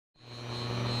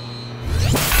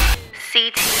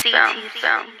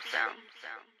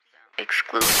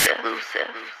Exclusive.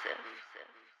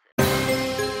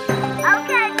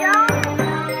 Okay, yo.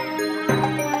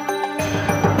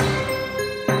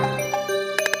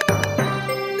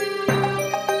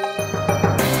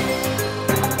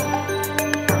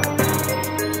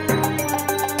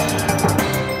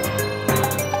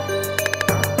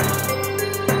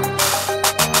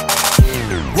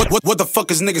 What the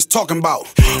fuck is niggas talking about?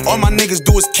 All my niggas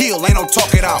do is kill, ain't no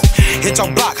talk it out. Hit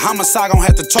your block, homicide gon'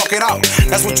 have to talk it out.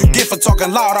 That's what you get for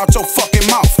talking loud out your fucking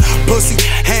mouth. Pussy,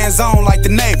 hands on like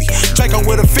the Navy. Draco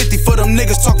with a 50 for them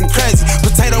niggas talking crazy.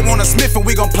 Potato on a Smith and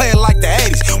we gon' play it like the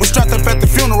 80s. We strapped up at the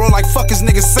funeral like fuck is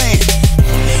niggas saying.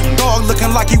 Dog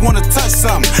looking like he wanna touch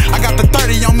something. I got the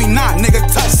 30 on me now, nigga,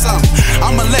 touch something.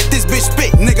 I'ma let this bitch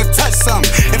spit, nigga, touch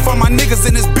something. If all my niggas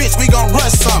in this bitch, we gon'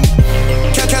 rush something.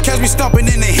 Catch me stomping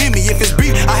in the Hemi. If it's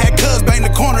beef, I had cuz bang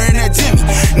the corner in that Jimmy.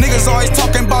 Niggas always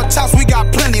talking about chops, we got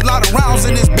plenty. Lot of rounds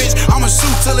in this bitch, I'ma shoot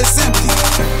till it's empty.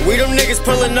 We them niggas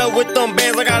pulling up with them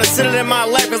bands. I gotta sit it in my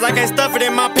lap cause I can't stuff it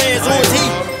in my pants. Who is he?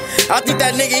 I think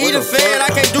that nigga he the fed. I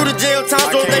can't do the jail time,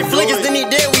 so if they flick us, then he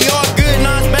dead. We all good,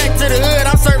 now it's back to the hood.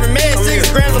 I'm serving mad 6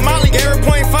 grams of Molly, gave her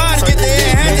 0.5 to get the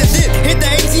head. Had this dip, hit the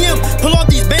ATM, pull off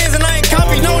these bands and I ain't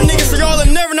copy no niggas, so y'all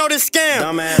will never know this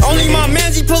scam. Only my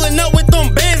mans he pulling up with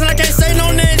them bands and I can't say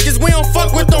no names cause we don't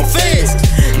fuck with them feds.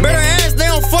 Better ask they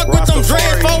don't fuck with them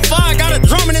dread. 4-5 got a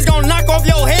drum and it's gonna knock off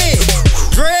your head.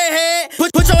 Dreadhead,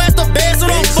 put your ass to bed so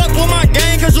don't fuck with my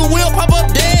gang cause you will pop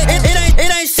up dead. It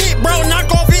ain't shit bro,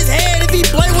 knock off his head. If he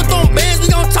play with them bands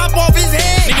we gon' chop off his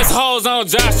head. Niggas hoes on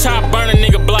Josh Chop, burn a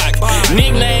nigga block.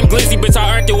 Nickname Glizzy, bitch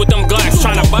I earned it with them Glocks.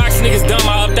 Tryna box niggas dumb,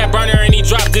 I up that burner and he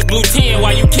dropped this blue 10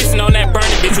 while you kissing on that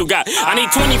burning bitch you got. I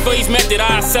need 20 for each method,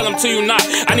 I'll sell them to you not.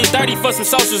 I need 30 for some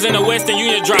socials in the Western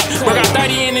Union drop. Bro got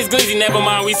 30 in this Glizzy, never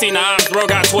mind, we seen the odds. Bro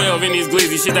got 12 in this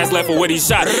Glizzy, shit that's left for what he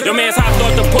shot. Your man's hopped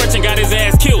off the porch and got his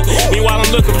ass killed. Meanwhile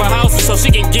I'm looking for houses so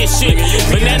she can get shit.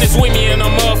 Bananas with me and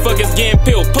them motherfuckers getting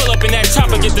peeled. Pull up in that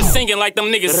chopper, get to singing like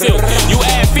them niggas silk. You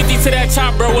add 50 to that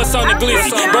chop, bro, what's on the Glizzy?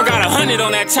 Bro got 100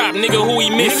 on that chop, nigga, who he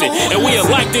missing? And we'll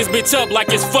light this bitch up like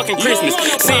it's fucking Christmas.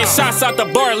 Send shots out the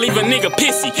bar, leave a nigga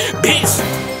pissy,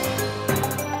 bitch.